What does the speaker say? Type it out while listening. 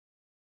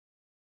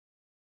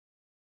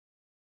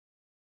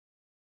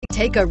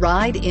Take a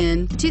ride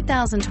in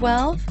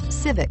 2012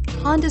 Civic,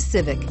 Honda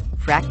Civic.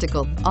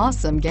 Practical,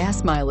 awesome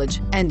gas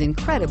mileage, and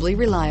incredibly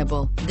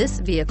reliable. This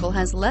vehicle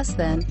has less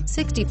than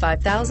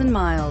 65,000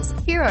 miles.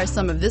 Here are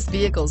some of this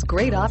vehicle's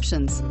great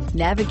options: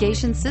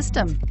 navigation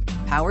system,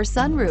 power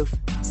sunroof,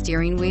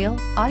 steering wheel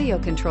audio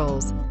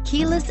controls,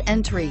 keyless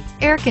entry,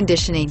 air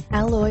conditioning,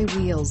 alloy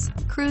wheels,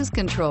 cruise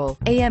control,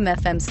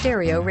 AM/FM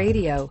stereo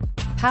radio,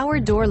 power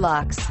door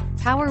locks,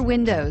 power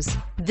windows.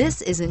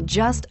 This isn't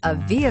just a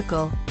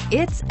vehicle,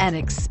 it's an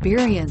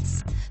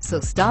experience.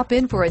 So stop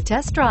in for a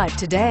test drive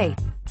today.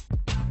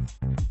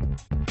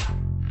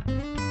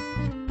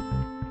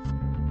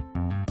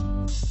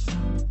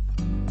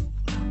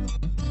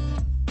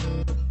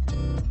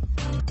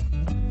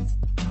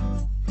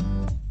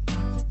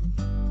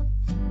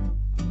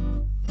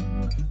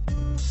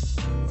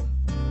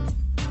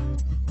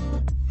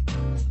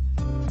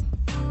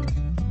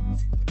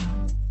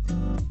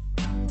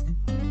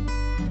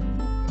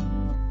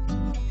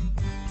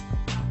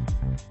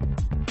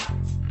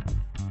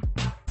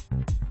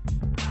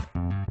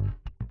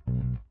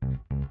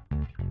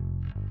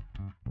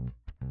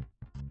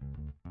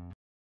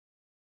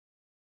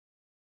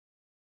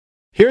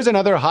 Here's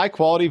another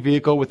high-quality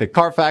vehicle with a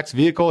Carfax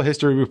Vehicle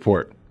History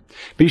Report.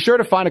 Be sure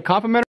to find a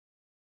complimentary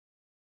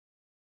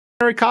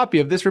copy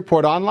of this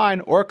report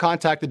online or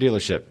contact the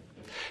dealership.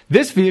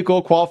 This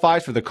vehicle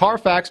qualifies for the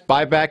Carfax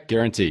Buyback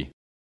Guarantee.